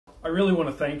I really want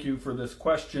to thank you for this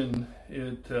question.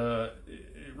 It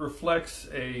reflects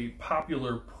a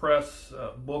popular press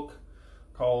book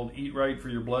called Eat Right for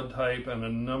Your Blood Type and a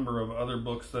number of other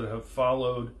books that have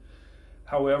followed.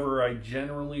 However, I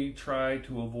generally try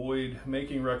to avoid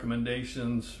making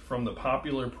recommendations from the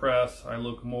popular press. I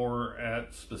look more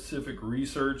at specific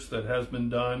research that has been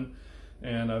done,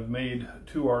 and I've made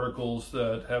 2 articles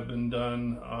that have been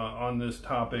done on this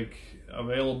topic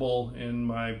available in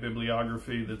my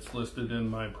bibliography that's listed in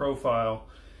my profile.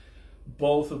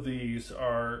 Both of these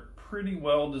are pretty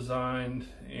well designed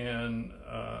and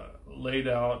laid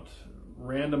out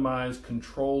randomized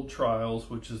controlled trials,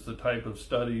 which is the type of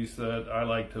studies that I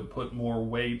like to put more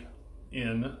weight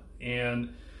in.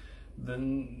 And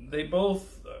then they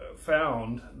both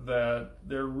found that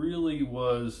there really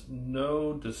was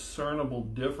no discernible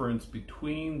difference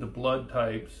between the blood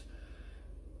types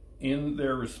in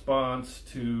their response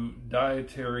to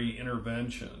dietary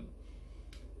intervention.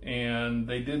 And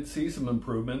they did see some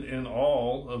improvement in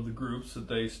all of the groups that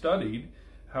they studied.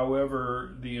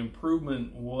 However, the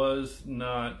improvement was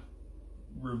not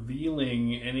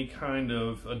revealing any kind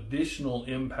of additional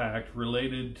impact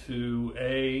related to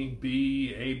A,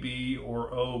 B, AB,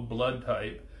 or O blood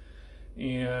type.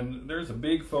 And there's a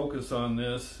big focus on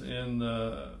this in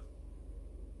the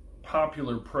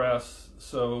popular press,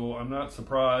 so I'm not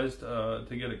surprised to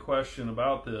get a question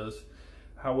about this.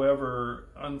 However,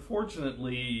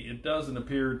 unfortunately, it doesn't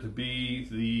appear to be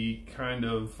the kind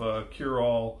of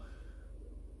cure-all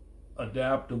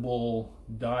adaptable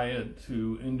diet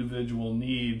to individual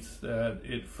needs that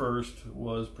it first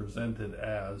was presented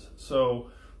as. So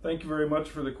thank you very much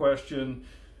for the question.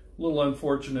 A little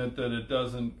unfortunate that it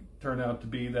doesn't turn out to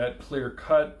be that clear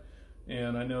cut,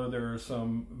 and I know there are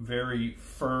some very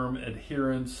firm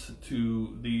adherents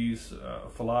to these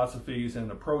philosophies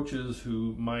and approaches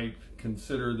who might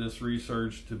consider this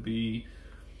research to be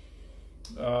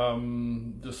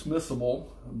dismissible,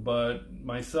 but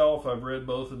myself, I've read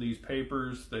both of these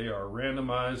papers. They are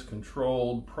randomized,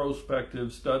 controlled,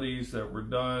 prospective studies that were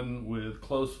done with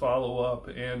close follow-up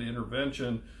and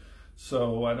intervention,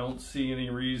 so I don't see any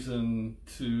reason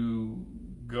to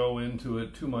go into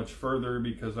it too much further,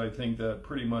 because I think that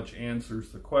pretty much answers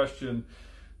the question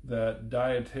that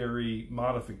dietary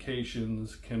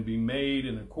modifications can be made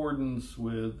in accordance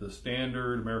with the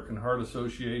standard American Heart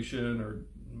Association or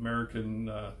American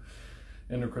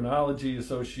Endocrinology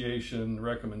Association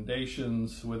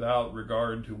recommendations without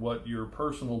regard to what your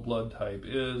personal blood type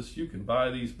is. You can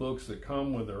buy these books that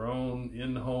come with their own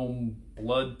in-home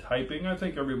blood typing. I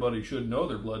think everybody should know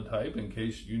their blood type in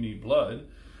case you need blood,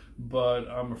 but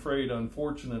I'm afraid,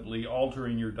 unfortunately,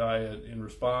 altering your diet in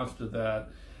response to that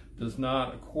does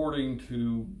not, according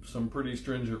to some pretty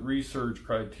stringent research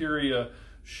criteria,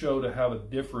 show to have a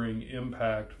differing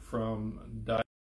impact from diet.